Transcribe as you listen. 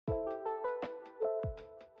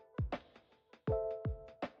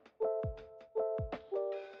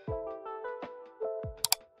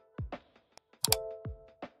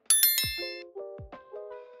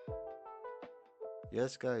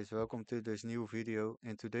Yes guys, welcome to this new video.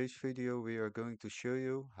 In today's video we are going to show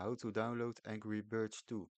you how to download Angry Birds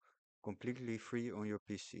 2 completely free on your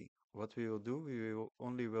PC. What we will do,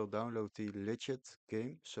 we will download the legit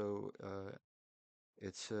game, so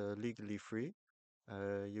it's legally free.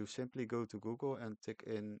 You simply go to Google and type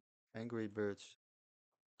in Angry Birds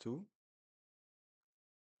 2,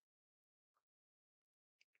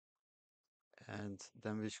 and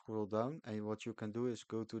then we scroll down, and what you can do is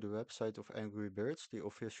go to the website of Angry Birds, the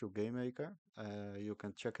official game maker. You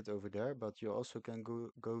can check it over there, but you also can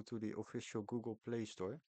go to the official Google Play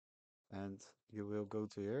Store, and you will go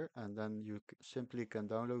to here, and then you simply can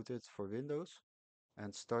download it for Windows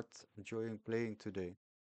and start enjoying playing today.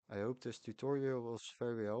 I hope this tutorial was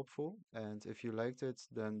very helpful, and if you liked it,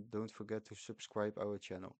 then don't forget to subscribe our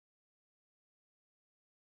channel.